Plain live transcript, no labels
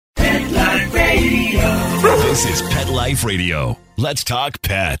This is Pet Life Radio. Let's talk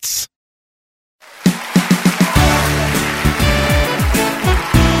pets.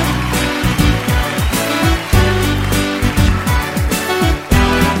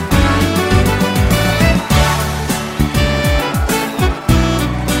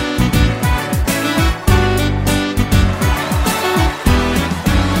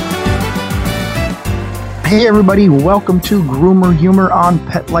 Hey everybody, welcome to Groomer Humor on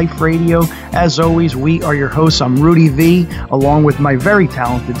Pet Life Radio. As always, we are your hosts. I'm Rudy V, along with my very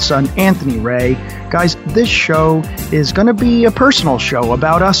talented son, Anthony Ray. Guys, this show is going to be a personal show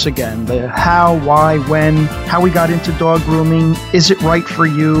about us again. The how, why, when, how we got into dog grooming, is it right for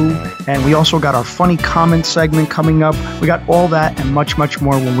you? And we also got our funny comment segment coming up. We got all that and much, much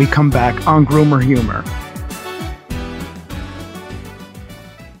more when we come back on Groomer Humor.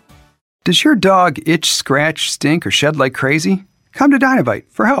 Does your dog itch, scratch, stink, or shed like crazy? Come to Dinovite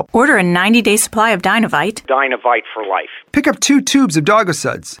for help. Order a 90-day supply of Dinovite. Dinovite for life. Pick up 2 tubes of Doggo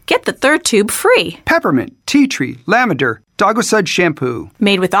Suds. Get the 3rd tube free. Peppermint, tea tree, lavender, Doggo Sud shampoo.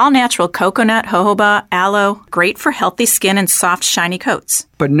 Made with all-natural coconut, jojoba, aloe. Great for healthy skin and soft, shiny coats.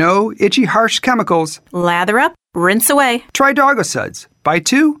 But no itchy, harsh chemicals. Lather up, rinse away. Try Doggo Suds. Buy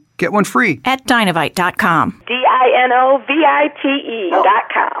 2, get 1 free. At Dinovite.com. DINOVITE.com.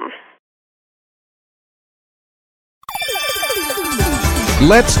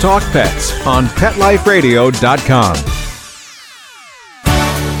 Let's Talk Pets on PetLifeRadio.com.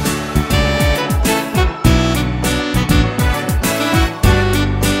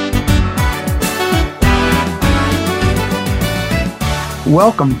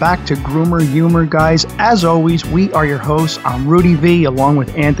 Welcome back to Groomer Humor, guys. As always, we are your hosts. I'm Rudy V, along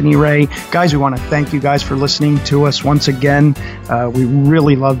with Anthony Ray. Guys, we want to thank you guys for listening to us once again. We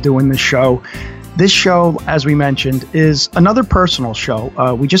really love doing this show. This show, as we mentioned, is another personal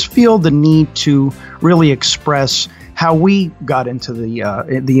show. We just feel the need to really express how we got into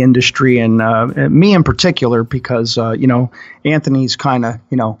the industry, and me in particular, because Anthony's kind of,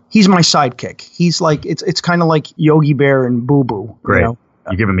 he's my sidekick. He's like it's kind of like Yogi Bear and Boo Boo. Great.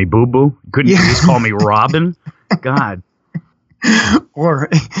 You giving me Boo Boo? Couldn't you just call me Robin? God.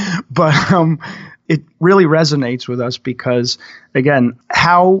 It really resonates with us because, again,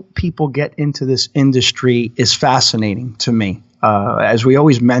 how people get into this industry is fascinating to me. As we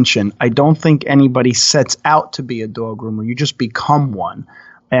always mention, I don't think anybody sets out to be a dog groomer. You just become one.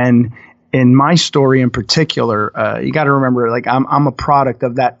 And in my story in particular, you got to remember, like, I'm a product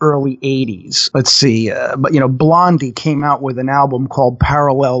of that early 80s. Let's see. But Blondie came out with an album called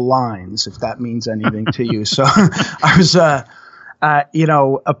Parallel Lines, if that means anything to you. So I was a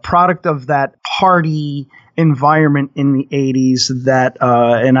product of that party environment in the 80s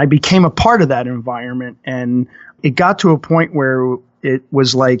and I became a part of that environment. And it got to a point where it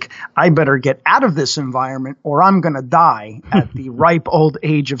was like, I better get out of this environment or I'm going to die at the ripe old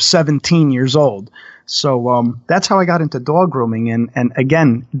age of 17 years old. So that's how I got into dog grooming. And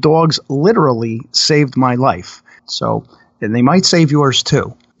again, dogs literally saved my life. So, and they might save yours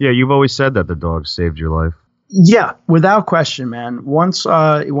too. Yeah, you've always said that the dogs saved your life. Yeah, without question, man. Once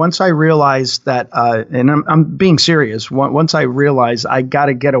I realized that, and I'm being serious, once I realized I got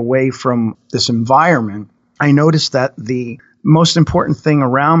to get away from this environment, I noticed that the most important thing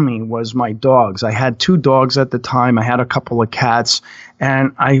around me was my dogs. I had 2 dogs at the time. I had a couple of cats.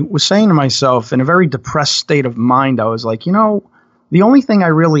 And I was saying to myself, in a very depressed state of mind, I was like, the only thing I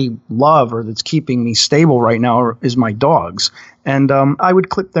really love or that's keeping me stable right now is my dogs. And I would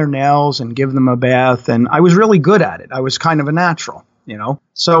clip their nails and give them a bath. And I was really good at it. I was kind of a natural,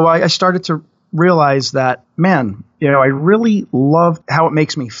 So I started to realize that, man, I really love how it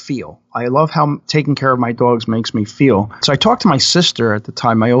makes me feel. I love how taking care of my dogs makes me feel. So I talked to my sister at the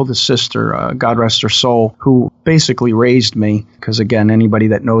time, my oldest sister, God rest her soul, who basically raised me. Because, again, anybody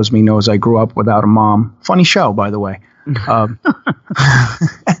that knows me knows I grew up without a mom. Funny show, by the way.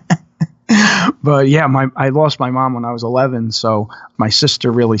 But yeah, I lost my mom when I was 11, so my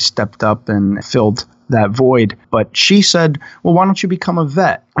sister really stepped up and filled that void. But she said, well, why don't you become a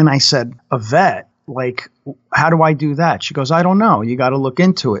vet? And I said, a vet? Like, how do I do that? She goes, I don't know. You got to look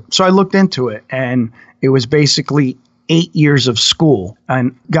into it. So I looked into it, and it was basically 8 years of school.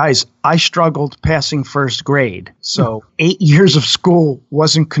 And guys, I struggled passing first grade. So 8 years of school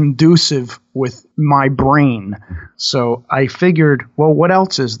wasn't conducive with my brain. So I figured, well, what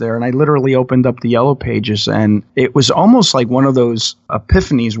else is there? And I literally opened up the Yellow Pages, and it was almost like one of those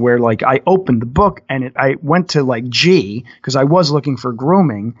epiphanies where, like, I opened the book and I went to like G, because I was looking for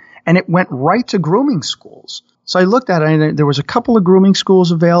grooming, and it went right to grooming schools. So I looked at it, and there was a couple of grooming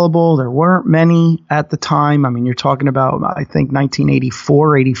schools available. There weren't many at the time. I mean, you're talking about, I think,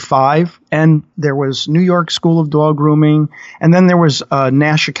 1984, 85. And there was New York School of Dog Grooming. And then there was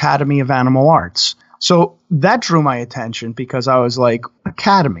Nash Academy of Animal Arts. So that drew my attention because I was like,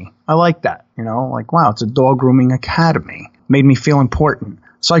 academy. I like that. You know, like, wow, it's a dog grooming academy. Made me feel important.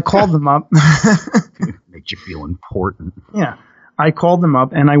 So I called them up. Made you feel important. Yeah. I called them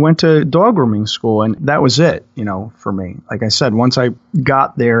up and I went to dog grooming school, and that was it, you know, for me. Like I said, once I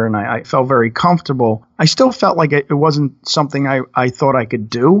got there and I felt very comfortable, I still felt like it wasn't something I thought I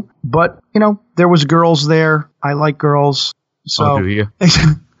could do. But, you know, there was girls there. I like girls. So, do you?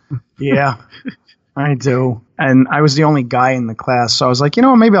 Yeah, I do. And I was the only guy in the class. So I was like, you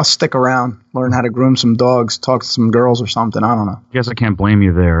know, maybe I'll stick around, learn how to groom some dogs, talk to some girls or something. I don't know. I guess I can't blame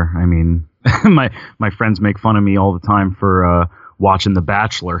you there. I mean, my friends make fun of me all the time for watching The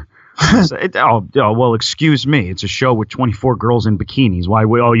Bachelor. Well, excuse me. It's a show with 24 girls in bikinis. Why?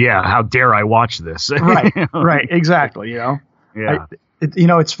 Oh, yeah. How dare I watch this? Right. Right. Exactly. You know. Yeah. You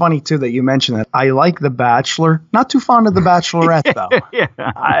know, it's funny too that you mentioned that. I like The Bachelor. Not too fond of The Bachelorette though. Yeah.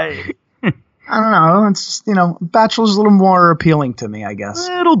 I don't know. It's just, you know, Bachelor's a little more appealing to me, I guess.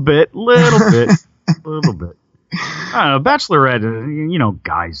 Little bit. I don't know, Bachelorette, you know,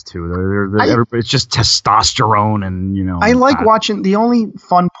 guys too. It's just testosterone and, you know. I like watching. The only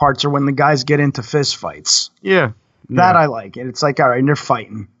fun parts are when the guys get into fist fights. Yeah. That I like it. It's like, all right, and they're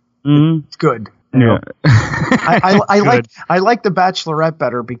fighting. Mm-hmm. It's good. Yeah. I like the Bachelorette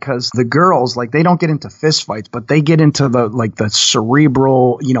better because the girls, like, they don't get into fist fights, but they get into the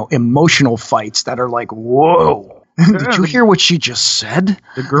cerebral, you know, emotional fights that are like, whoa. Did you hear what she just said?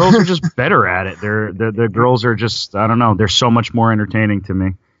 The girls are just better at it. The girls are just, I don't know, they're so much more entertaining to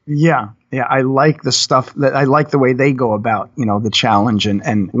me. Yeah. I like the stuff that I like the way they go about, you know, the challenge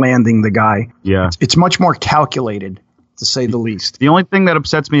and landing the guy. Yeah. It's much more calculated, to say the least. The only thing that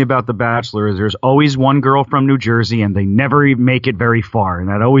upsets me about The Bachelor is there's always one girl from New Jersey and they never even make it very far. And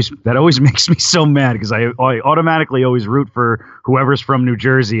that always makes me so mad because I automatically always root for whoever's from New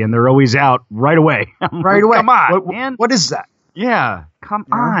Jersey and they're always out right away. Right away. Come on, man. What is that? Yeah. Come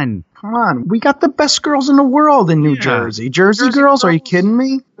on. We got the best girls in the world in New Jersey. Jersey girls? Are you kidding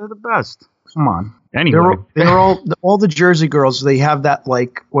me? They're the best. Come on. Anyway. They're all the Jersey girls. They have that,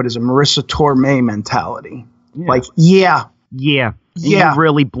 like, what is it, Marissa Tomei mentality. Yeah. Like, yeah. And you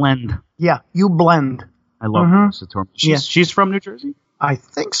really blend. Yeah, you blend. I love Marissa Tomei. She's from New Jersey? I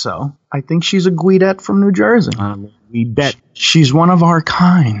think so. I think she's a Guidette from New Jersey. Guidette. She's one of our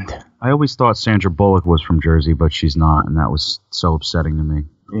kind. I always thought Sandra Bullock was from Jersey, but she's not, and that was so upsetting to me.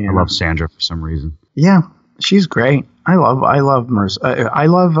 Yeah. I love Sandra for some reason. Yeah, she's great. I love Marissa. I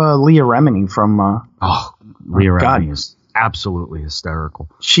love Leah Remini from. Leah Remini is absolutely hysterical.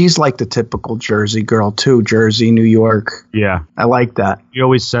 She's like the typical Jersey girl too. Jersey, New York. Yeah, I like that. You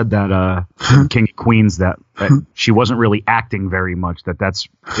always said that King of Queens that she wasn't really acting very much. That's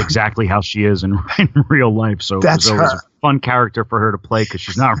exactly how she is in real life. So that's it was always a fun character for her to play because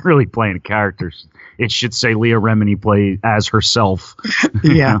she's not really playing a character. It should say Leah Remini play as herself.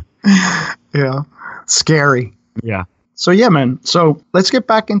 Yeah. Yeah. Scary. Yeah. So, yeah, man. So let's get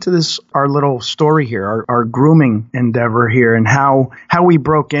back into our little story here, our grooming endeavor here and how we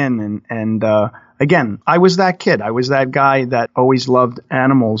broke in. And again, I was that kid. I was that guy that always loved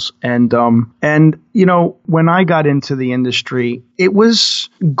animals. And, you know, when I got into the industry, it was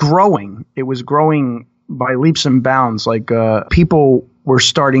growing. It was growing by leaps and bounds. Like people were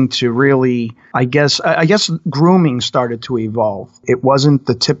starting to really, I guess grooming started to evolve. It wasn't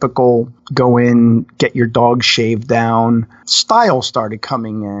the typical go in, get your dog shaved down. Style started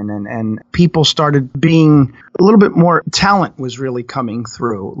coming in and people started being a little bit more, talent was really coming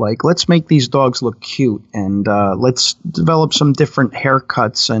through. Like, let's make these dogs look cute and let's develop some different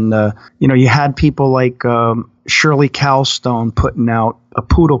haircuts. And, you know, you had people like Shirley Calstone putting out a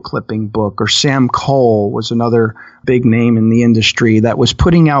poodle clipping book, or Sam Cole was another big name in the industry that was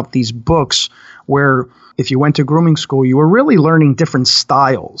putting out these books where if you went to grooming school, you were really learning different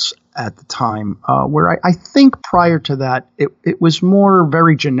styles at the time, where I think prior to that, it was more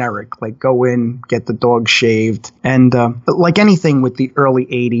very generic, like go in, get the dog shaved. And like anything with the early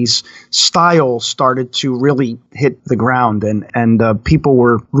 80s, style started to really hit the ground and people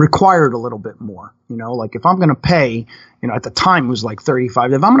were required a little bit more. You know, like if I'm going to pay, you know, at the time it was like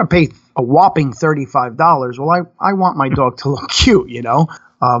 $35. If I'm going to pay a whopping $35, well, I want my dog to look cute, you know?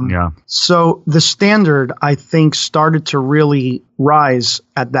 So the standard, I think, started to really rise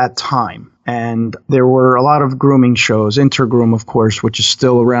at that time. And there were a lot of grooming shows, Intergroom, of course, which is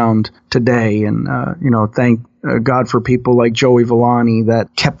still around today. And, you know, thank God for people like Joey Villani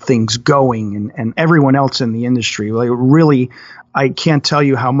that kept things going, and everyone else in the industry. Like, really, I can't tell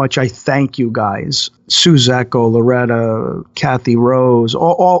you how much I thank you guys. Sue Zecco, Loretta, Kathy Rose,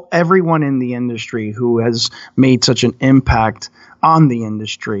 everyone in the industry who has made such an impact on the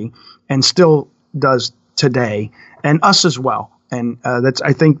industry and still does today, and us as well. And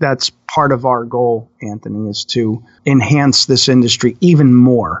I think that's part of our goal, Anthony, is to enhance this industry even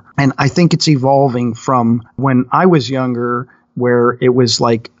more. And I think it's evolving from when I was younger, where it was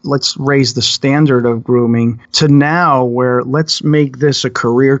like, let's raise the standard of grooming, to now where let's make this a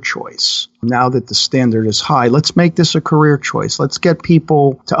career choice. Now that the standard is high, let's make this a career choice. Let's get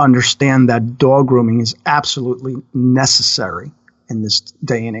people to understand that dog grooming is absolutely necessary in this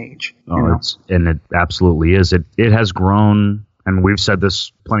day and age. And it absolutely is. It has grown. And we've said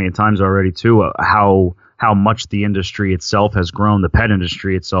this plenty of times already, too, how much the industry itself has grown, the pet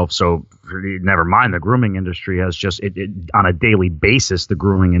industry itself. So never mind, the grooming industry has just on a daily basis, the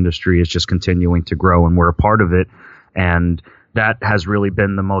grooming industry is just continuing to grow, and we're a part of it. And that has really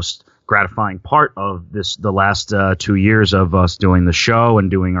been the most gratifying part of the last 2 years of us doing the show and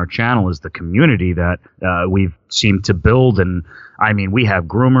doing our channel, is the community that we've seemed to build. And I mean, we have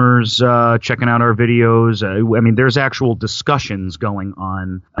groomers checking out our videos. I mean, there's actual discussions going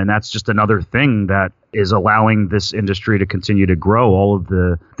on, and that's just another thing that is allowing this industry to continue to grow. All of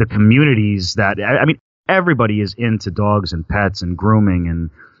the communities that, I mean, everybody is into dogs and pets and grooming and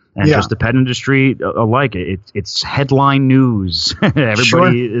just the pet industry alike. It's headline news.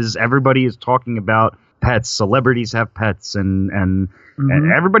 Everybody is talking about pets. Celebrities have pets, and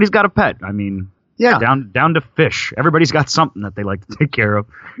everybody's got a pet. I mean, down to fish. Everybody's got something that they like to take care of.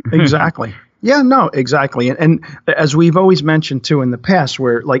 Exactly. Yeah, no, exactly. And as we've always mentioned too in the past,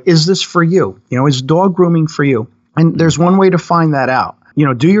 where like, is this for you? You know, is dog grooming for you? And there's one way to find that out. You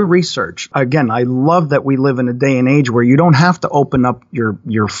know, do your research. Again, I love that we live in a day and age where you don't have to open up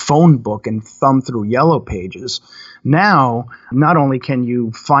your phone book and thumb through yellow pages. Now, not only can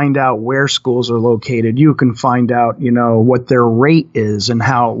you find out where schools are located, you can find out, you know, what their rate is and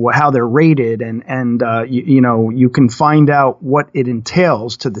how they're rated, and you can find out what it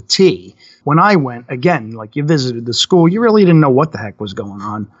entails to the T. When I went, again, like, you visited the school, you really didn't know what the heck was going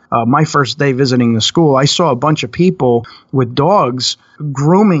on. My first day visiting the school, I saw a bunch of people with dogs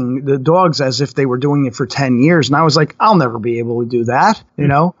grooming the dogs as if they were doing it for 10 years. And I was like, I'll never be able to do that, you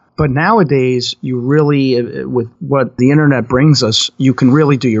know? But nowadays, you really, with what the internet brings us, you can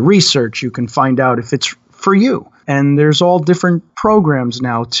really do your research. You can find out if it's for you. And there's all different programs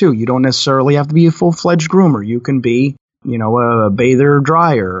now, too. You don't necessarily have to be a full-fledged groomer. You can be, you know, a bather,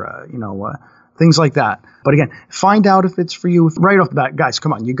 dryer, things like that. But again, find out if it's for you right off the bat. Guys,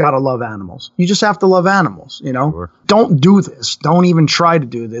 come on, you got to love animals. You just have to love animals, you know. Sure. Don't do this. Don't even try to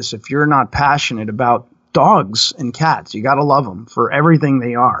do this if you're not passionate about dogs and cats. You got to love them for everything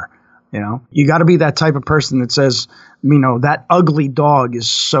they are. You know, you got to be that type of person that says, you know, that ugly dog is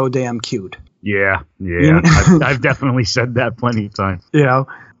so damn cute. Yeah. I've definitely said that plenty of times. You know,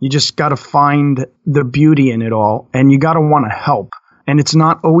 you just got to find the beauty in it all, and you got to want to help. And it's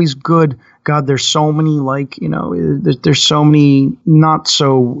not always good. God, there's so many, like, you know, there's so many not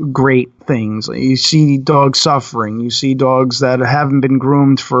so great things. You see dogs suffering. You see dogs that haven't been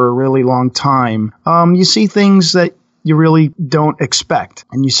groomed for a really long time. You see things that you really don't expect.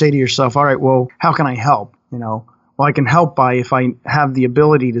 And you say to yourself, all right, well, how can I help? You know, well, I can help by, if I have the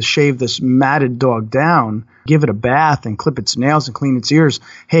ability to shave this matted dog down, give it a bath and clip its nails and clean its ears.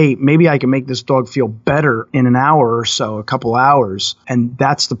 Hey, maybe I can make this dog feel better in an hour or so, a couple hours. And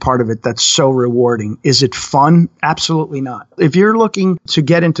that's the part of it that's so rewarding. Is it fun? Absolutely not. If you're looking to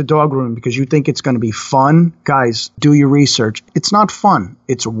get into dog grooming because you think it's going to be fun, guys, do your research. It's not fun.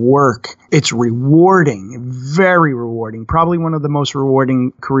 It's work. It's rewarding, very rewarding, probably one of the most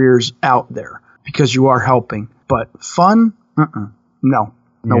rewarding careers out there because you are helping. But fun? No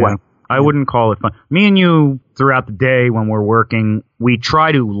way. I wouldn't call it fun. Me and you, throughout the day when we're working, we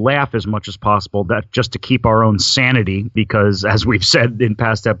try to laugh as much as possible, that just to keep our own sanity, because as we've said in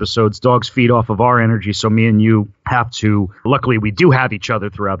past episodes, dogs feed off of our energy. So me and you have to, luckily we do have each other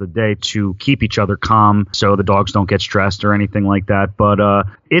throughout the day to keep each other calm so the dogs don't get stressed or anything like that. But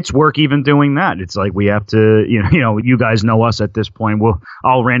it's work even doing that. It's like we have to, you know, you guys know us at this point.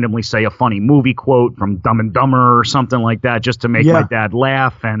 I'll randomly say a funny movie quote from Dumb and Dumber or something like that just to make my dad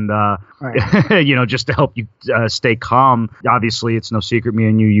laugh and, right. You know, just to help you stay calm. Obviously, it's no secret me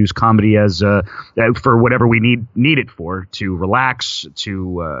and you use comedy as for whatever we need it for, to relax,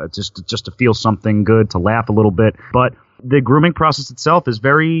 to just to feel something good, to laugh a little bit. But the grooming process itself is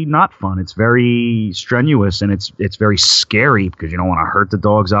very not fun. It's very strenuous, and it's very scary because you don't want to hurt the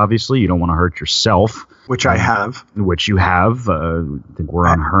dogs, obviously. You don't want to hurt yourself. Which I have. Which you have. I think we're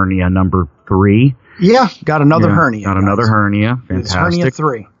on hernia number 3. Yeah, got another hernia. Got another hernia. Fantastic. It's hernia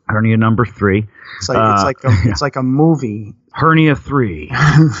 3. Hernia number 3. It's like a movie. Hernia 3.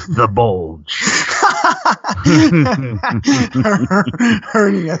 The bulge.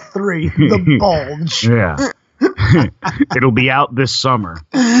 Hernia 3. The bulge. Yeah. It'll be out this summer.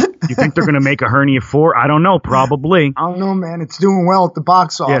 You think they're going to make a Hernia 4? I don't know. Probably. I don't know, man. It's doing well at the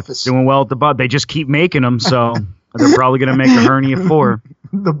box office. Yeah, it's doing well at the box. They just keep making them, so they're probably going to make a Hernia 4.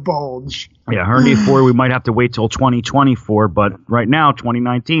 The bulge. Yeah, Hernia 4 we might have to wait till 2024, but right now,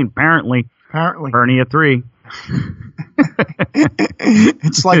 2019, apparently. Hernia 3.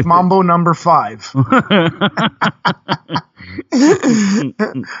 It's like Mambo number 5.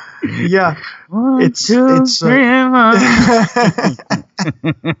 Yeah, it's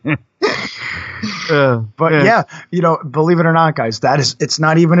but yeah, believe it or not, guys, it's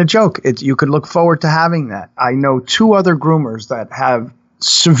not even a joke. You could look forward to having that. I know 2 other groomers that have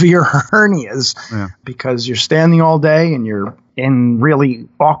severe hernias because you're standing all day and you're in really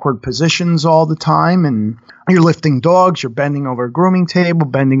awkward positions all the time, and you're lifting dogs, you're bending over a grooming table,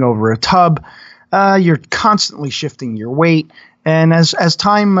 bending over a tub, you're constantly shifting your weight. And as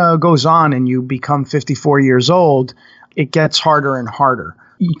time goes on and you become 54 years old, it gets harder and harder.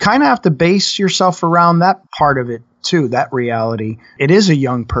 You kind of have to base yourself around that part of it too, that reality. It is a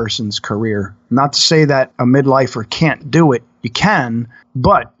young person's career. Not to say that a midlifer can't do it. You can,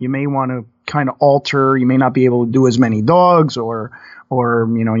 but you may want to kind of alter. You may not be able to do as many dogs, or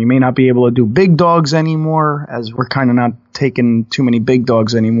you may not be able to do big dogs anymore, as we're kind of not taking too many big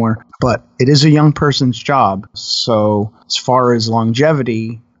dogs anymore. But it is a young person's job. So as far as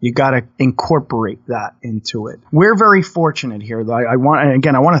longevity, you got to incorporate that into it. We're very fortunate here. I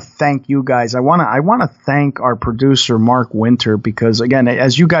want to thank you guys. I want to thank our producer, Mark Winter, because again,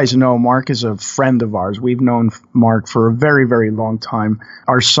 as you guys know, Mark is a friend of ours. We've known Mark for a very, very long time.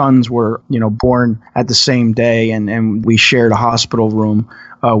 Our sons were, born at the same day, and we shared a hospital room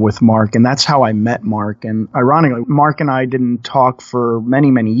with Mark, and that's how I met Mark. And ironically, Mark and I didn't talk for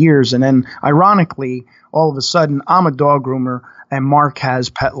many, many years. And then ironically, all of a sudden, I'm a dog groomer, and Mark has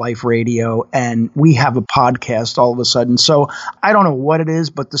Pet Life Radio, and we have a podcast all of a sudden. So I don't know what it is,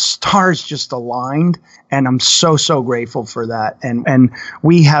 but the stars just aligned, and I'm so, so grateful for that. And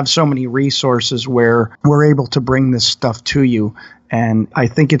we have so many resources where we're able to bring this stuff to you. And I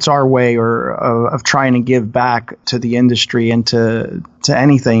think it's our way of trying to give back to the industry and to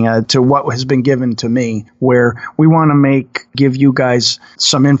anything, to what has been given to me, where we want to give you guys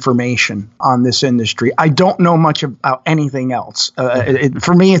some information on this industry. I don't know much about anything else.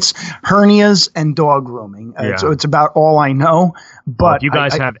 For me, it's hernias and dog grooming. So it's about all I know. But if you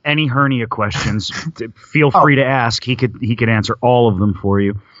guys have any hernia questions, feel free to ask. He could answer all of them for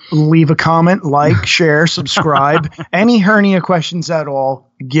you. Leave a comment, like, share, subscribe. Any hernia questions at all,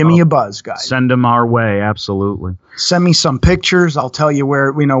 give me a buzz, guys. Send them our way, absolutely. Send me some pictures. I'll tell you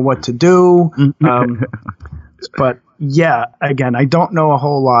where we know what to do. But yeah, again, I don't know a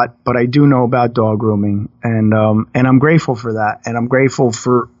whole lot, but I do know about dog grooming, and I'm grateful for that, and I'm grateful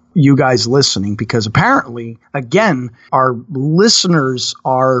for you guys listening, because apparently, again, our listeners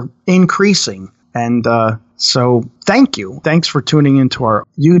are increasing. And so thank you. Thanks for tuning into our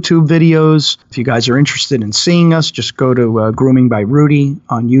YouTube videos. If you guys are interested in seeing us, just go to Grooming by Rudy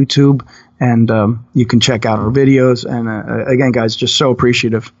on YouTube, and you can check out our videos. And again, guys, just so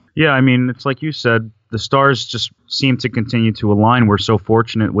appreciative. Yeah, I mean, it's like you said, the stars just seem to continue to align. We're so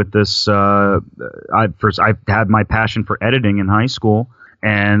fortunate with this. I've had my passion for editing in high school,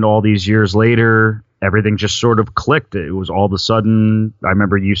 and all these years later, everything just sort of clicked. It was all of a sudden, I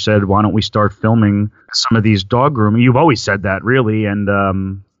remember you said, why don't we start filming some of these dog grooming? You've always said that, really. And,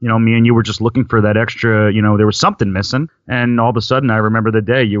 me and you were just looking for that extra, there was something missing. And all of a sudden, I remember the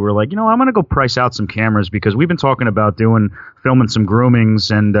day you were like, I'm going to go price out some cameras, because we've been talking about filming some groomings,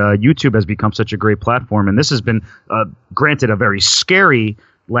 and YouTube has become such a great platform. And this has been, granted, a very scary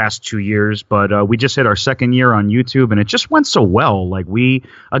last 2 years, but we just hit our second year on YouTube, and it just went so well. Like, we're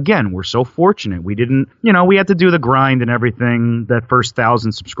so fortunate. We didn't, we had to do the grind and everything. That first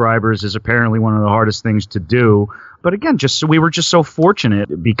 1,000 subscribers is apparently one of the hardest things to do. But again, we were just so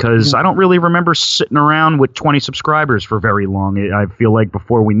fortunate, because I don't really remember sitting around with 20 subscribers for very long. I feel like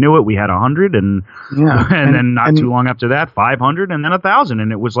before we knew it, we had 100, and then not too long after that, 500, and then 1,000.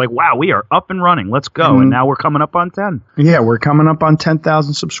 And it was like, wow, we are up and running. Let's go. And now we're coming up on 10. Yeah, we're coming up on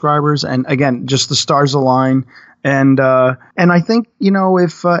 10,000 subscribers. And again, just the stars align. And I think,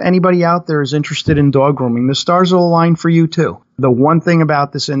 if anybody out there is interested in dog grooming, the stars will align for you too. The one thing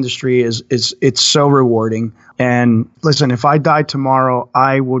about this industry is it's so rewarding. And listen, if I died tomorrow,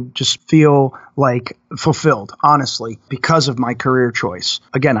 I would just feel like fulfilled, honestly, because of my career choice.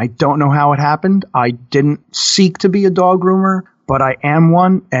 Again, I don't know how it happened. I didn't seek to be a dog groomer, but I am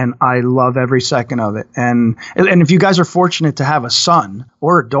one, and I love every second of it. And if you guys are fortunate to have a son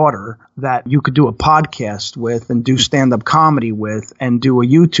or a daughter that you could do a podcast with and do stand-up comedy with and do a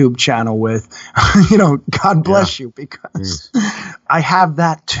YouTube channel with, God bless you, because I have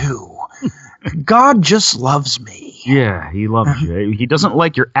that too. God just loves me. Yeah, he loves you. He doesn't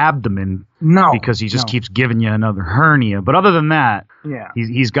like your abdomen because he just keeps giving you another hernia. But other than that,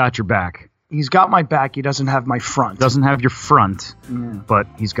 he's got your back. He's got my back. He doesn't have my front. Doesn't have your front, but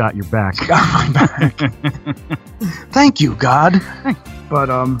he's got your back. He's got my back. Thank you, God. But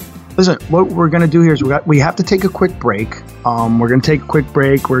listen, what we're going to do here is we have to take a quick break. We're going to take a quick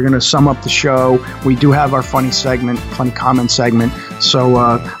break. We're going to sum up the show. We do have our funny comment segment. So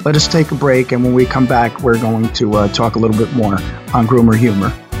let us take a break, and when we come back, we're going to talk a little bit more on groomer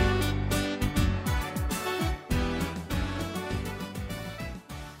humor.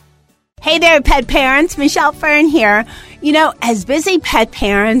 Hey there, pet parents. Michelle Fern here. As busy pet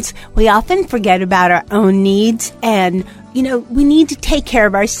parents, we often forget about our own needs, and we need to take care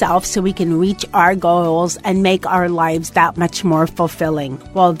of ourselves so we can reach our goals and make our lives that much more fulfilling.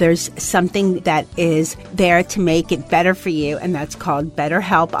 Well, there's something that is there to make it better for you, and that's called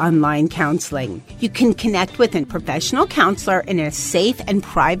BetterHelp Online Counseling. You can connect with a professional counselor in a safe and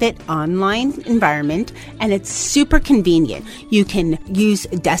private online environment, and it's super convenient. You can use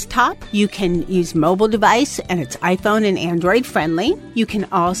a desktop, you can use mobile device, and it's iPhone and Android friendly. You can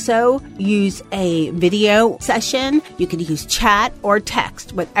also use a video session. You can use chat or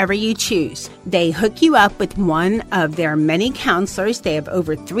text, whatever you choose. They hook you up with one of their many counselors. They have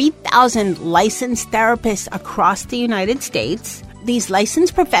over 3,000 licensed therapists across the United States. These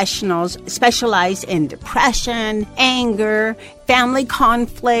licensed professionals specialize in depression, anger, family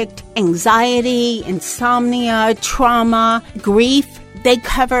conflict, anxiety, insomnia, trauma, grief. They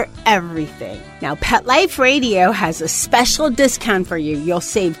cover everything. Now, Pet Life Radio has a special discount for you. You'll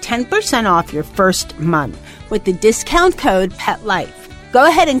save 10% off your first month with the discount code PETLIFE. Go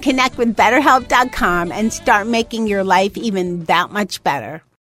ahead and connect with BetterHelp.com and start making your life even that much better.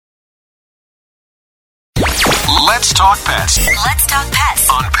 Let's talk pets. Let's talk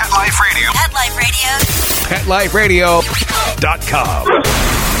pets On Pet Life Radio. Pet Life Radio. PetLifeRadio.com.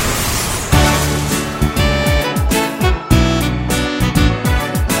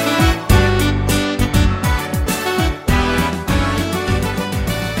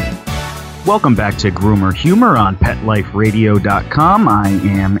 Welcome back to Groomer Humor on PetLifeRadio.com. I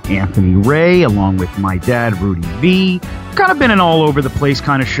am Anthony Ray, along with my dad, Rudy V. Kind of been an all-over-the-place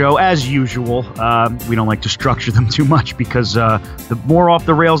kind of show, as usual. We don't like to structure them too much because the more off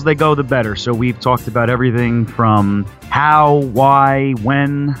the rails they go, the better. So we've talked about everything from how, why,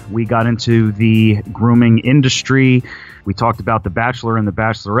 when we got into the grooming industry. We talked about The Bachelor and The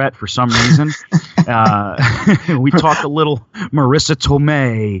Bachelorette for some reason. We talked a little Marissa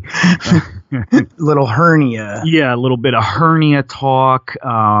Tomei. Little hernia. Yeah, a little bit of hernia talk.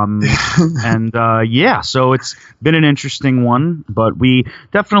 So it's been an interesting one, but we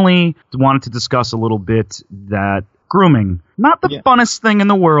definitely wanted to discuss a little bit that grooming, not the funnest thing in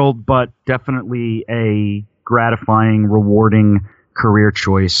the world, but definitely a gratifying, rewarding career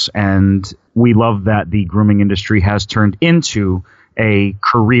choice. And we love that the grooming industry has turned into a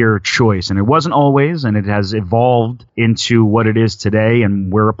career choice, and it wasn't always, and it has evolved into what it is today,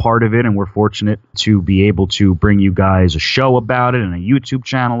 and we're a part of it, and we're fortunate to be able to bring you guys a show about it and a YouTube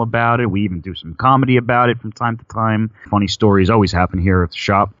channel about it. We even do some comedy about it from time to time. Funny stories always happen here at the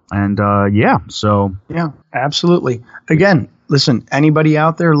shop, and yeah, absolutely. Again, listen, anybody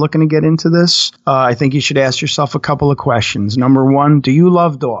out there looking to get into this, I think you should ask yourself a couple of questions. Number one, do you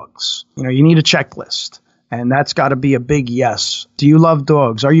love dogs? You need a checklist. And that's got to be a big yes. Do you love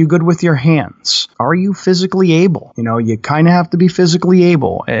dogs? Are you good with your hands? Are you physically able? You kind of have to be physically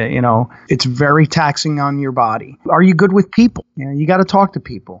able. It's very taxing on your body. Are you good with people? You got to talk to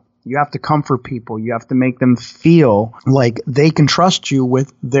people. You have to comfort people. You have to make them feel like they can trust you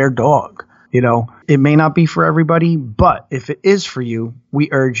with their dog. It may not be for everybody, but if it is for you, we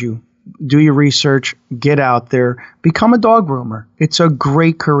urge you do your research, get out there, become a dog groomer. It's a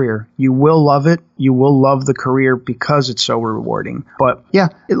great career. You will love it. You will love the career because it's so rewarding. But yeah,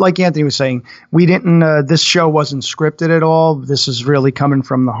 like Anthony was saying, we didn't, this show wasn't scripted at all. This is really coming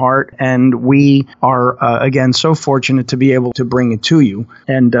from the heart. And we are, again, so fortunate to be able to bring it to you.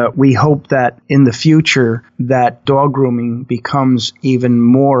 And we hope that in the future that dog grooming becomes even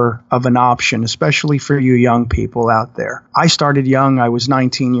more of an option, especially for you young people out there. I started young. I was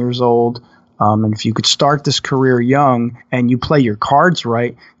 19 years old. And if you could start this career young and you play your cards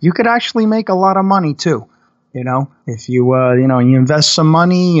right, you could actually make a lot of money too. You know, if you, you invest some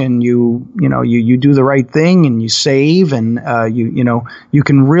money and you do the right thing and you save and, you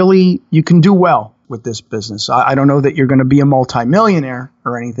can do well with this business. I don't know that you're going to be a multimillionaire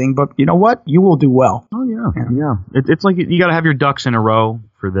or anything, but you know what? You will do well. Oh, yeah. It's like you got to have your ducks in a row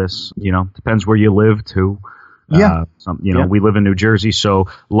for this. Depends where you live too. Yeah. We live in New Jersey, so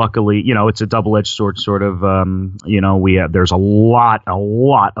luckily, it's a double-edged sword sort of, there's a lot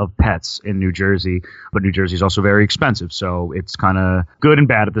of pets in New Jersey, but New Jersey is also very expensive. So it's kind of good and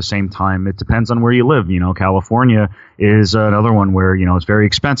bad at the same time. It depends on where you live. California is another one where, it's very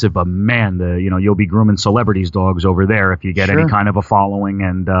expensive, but man, you'll be grooming celebrities' dogs over there if you get any kind of a following.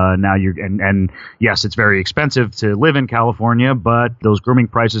 And now and yes, it's very expensive to live in California, but those grooming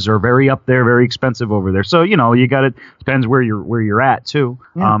prices are very up there, very expensive over there. So, you got it. Depends where you're at too.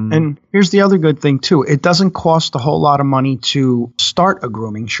 Yeah. And here's the other good thing too. It doesn't cost a whole lot of money to start a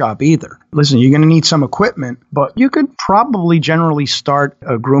grooming shop either. Listen, you're going to need some equipment, but you could probably generally start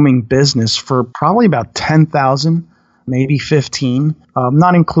a grooming business for probably about $10,000. Maybe 15,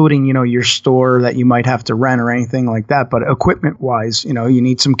 not including, your store that you might have to rent or anything like that. But equipment wise, you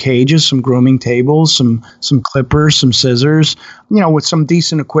need some cages, some grooming tables, some clippers, some scissors, with some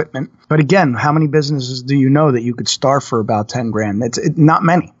decent equipment. But again, how many businesses do you know that you could start for about 10 grand? It's not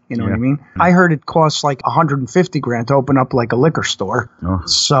many. You know what I mean? I heard it costs like 150 grand to open up like a liquor store. Oh.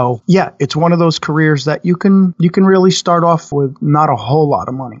 So yeah, it's one of those careers that you can really start off with not a whole lot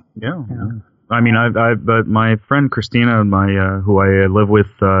of money. Yeah. I mean, but my friend Christina, who I live with,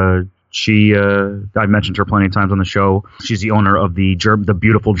 I've mentioned her plenty of times on the show. She's the owner of the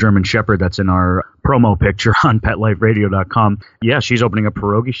beautiful German Shepherd that's in our promo picture on PetLifeRadio.com. Yeah, she's opening a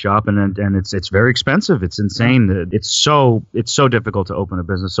pierogi shop, and it's very expensive. It's insane. It's so difficult to open a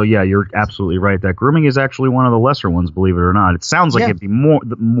business. So yeah, you're absolutely right. That grooming is actually one of the lesser ones, believe it or not. It sounds like it'd be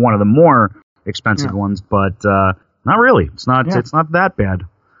one of the more expensive ones, but not really. It's not that bad.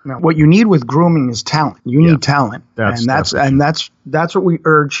 Now, what you need with grooming is talent. You need talent, and that's what we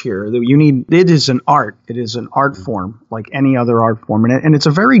urge here. That it is an art. It is an art form like any other art form, and it's a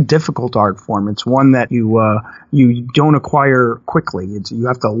very difficult art form. It's one that you don't acquire quickly. You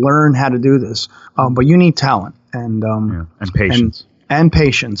have to learn how to do this, but you need talent and patience. And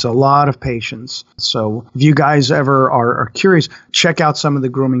patience, a lot of patience. So if you guys ever are curious, check out some of the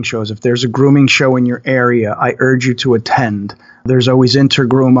grooming shows. If there's a grooming show in your area, I urge you to attend. There's always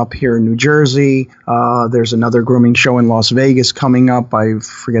Intergroom up here in New Jersey. There's another grooming show in Las Vegas coming up. I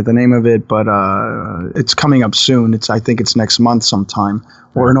forget the name of it, but it's coming up soon. I think it's next month sometime,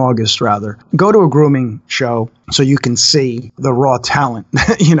 or in August rather. Go to a grooming show so you can see the raw talent,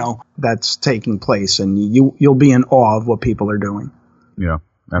 that's taking place, and you'll be in awe of what people are doing. Yeah,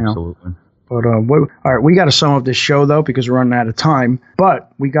 absolutely. But all right, we got to sum up this show though because we're running out of time.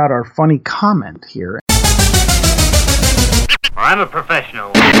 But we got our funny comment here. I'm a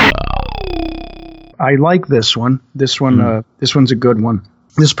professional. I like this one. This one's a good one.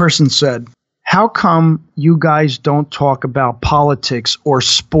 This person said, "How come you guys don't talk about politics or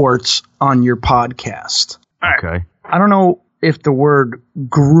sports on your podcast?" Okay. I don't know if the word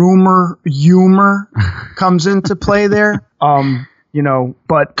groomer humor comes into play there.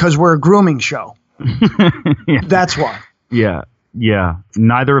 But because we're a grooming show. That's why. Yeah.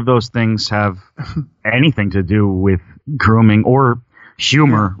 Neither of those things have anything to do with grooming or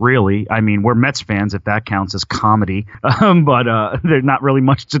humor, really. I mean, we're Mets fans, if that counts as comedy. But there's not really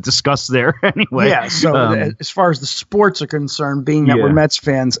much to discuss there anyway. Yeah, so as far as the sports are concerned, being that we're Mets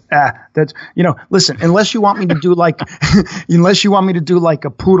fans, that's, listen, unless you want me to do like a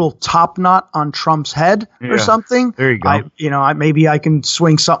poodle top knot on Trump's head or something. There you go. Maybe I can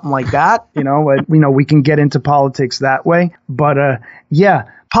swing something like that, we can get into politics that way. But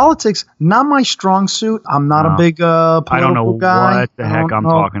politics, not my strong suit. I'm not a big political guy. I don't know what the heck I'm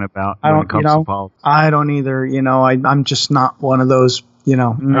talking about when it comes to politics. I don't either. I'm just not one of those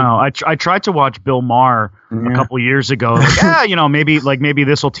No, I tried to watch Bill Maher a couple years ago. Maybe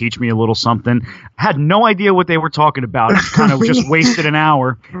this will teach me a little something. Had no idea what they were talking about. Kind of just wasted an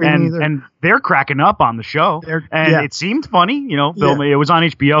hour, and they're cracking up on the show, it seemed funny. Bill, it was on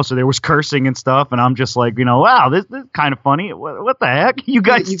HBO, so there was cursing and stuff, and I'm just like, wow, this is kind of funny. What the heck are you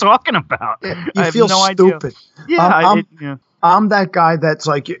guys talking about? You feel no stupid. Idea. Yeah. I'm that guy that's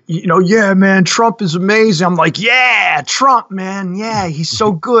like, yeah, man, Trump is amazing. I'm like, yeah, Trump, man. Yeah, he's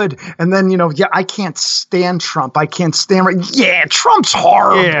so good. And then, I can't stand Trump. I can't stand yeah, Trump's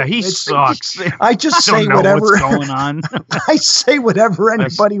horrible. Yeah, he sucks. I just say whatever. What's going on. I say whatever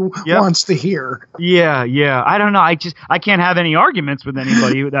anybody wants to hear. Yeah. I don't know. I can't have any arguments with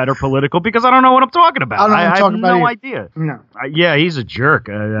anybody that are political because I don't know what I'm talking about. I have no idea. No. Yeah, he's a jerk.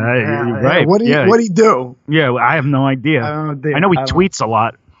 Right. What'd he do? Yeah, I have no idea. I know he tweets a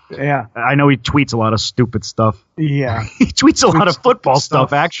lot. Yeah. I know he tweets a lot of stupid stuff. Yeah. He tweets a lot of football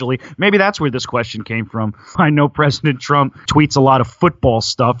stuff, actually. Maybe that's where this question came from. I know President Trump tweets a lot of football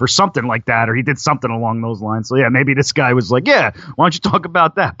stuff or something like that, or he did something along those lines. So, yeah, maybe this guy was like, yeah, why don't you talk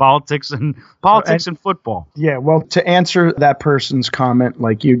about that? Politics and football. Yeah, well, to answer that person's comment,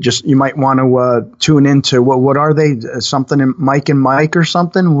 like you might want to tune into, what are they? Something in Mike and Mike or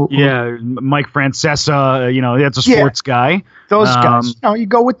something? Yeah, Mike Francesa, that's a sports guy. Those guys. You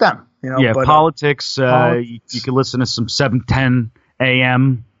go with them. Politics. You can listen to some 710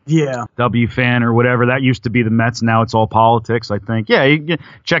 AM. Yeah. WFAN or whatever. That used to be the Mets. Now it's all politics, I think. Yeah, you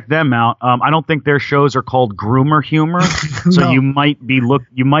check them out. I don't think their shows are called Groomer Humor. So you might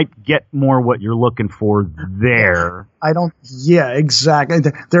get more what you're looking for there. Yeah, exactly.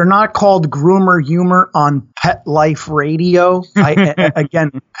 They're not called Groomer Humor on Pet Life Radio.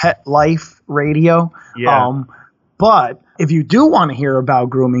 Again, Pet Life Radio. Yeah. But if you do want to hear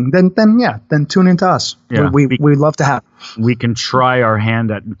about grooming, then tune into us. Yeah. We'd love to have. We can try our hand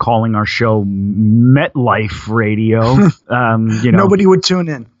at calling our show MetLife Radio. Nobody would tune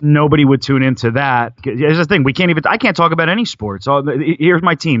in. Nobody would tune into that. Here's the thing: I can't talk about any sports. Here's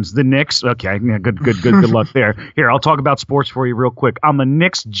my teams: the Knicks. Okay, yeah, good luck there. Here, I'll talk about sports for you real quick. I'm a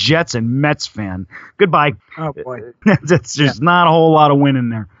Knicks, Jets, and Mets fan. Goodbye. Oh boy, there's not a whole lot of winning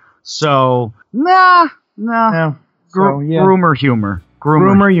there. So nah. Groomer humor.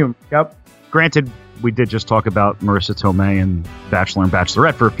 Groomer humor. Yep. Granted, we did just talk about Marissa Tomei and Bachelor and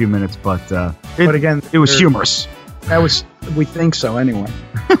Bachelorette for a few minutes, but again, it was humorous. We think so anyway.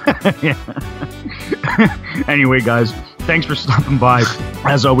 Yeah. Anyway, guys, thanks for stopping by.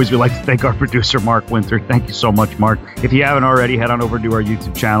 As always, we'd like to thank our producer, Mark Winter. Thank you so much, Mark. If you haven't already, head on over to our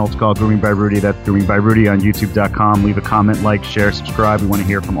YouTube channel. It's called Grooming by Rudy. That's Grooming by Rudy on YouTube.com. Leave a comment, like, share, subscribe. We want to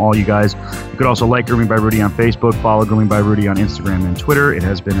hear from all you guys. You could also like Grooming by Rudy on Facebook. Follow Grooming by Rudy on Instagram and Twitter. It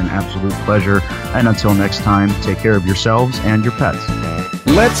has been an absolute pleasure. And until next time, take care of yourselves and your pets.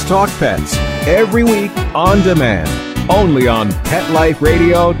 Let's Talk Pets. Every week on demand. Only on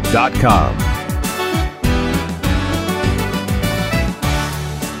PetLifeRadio.com.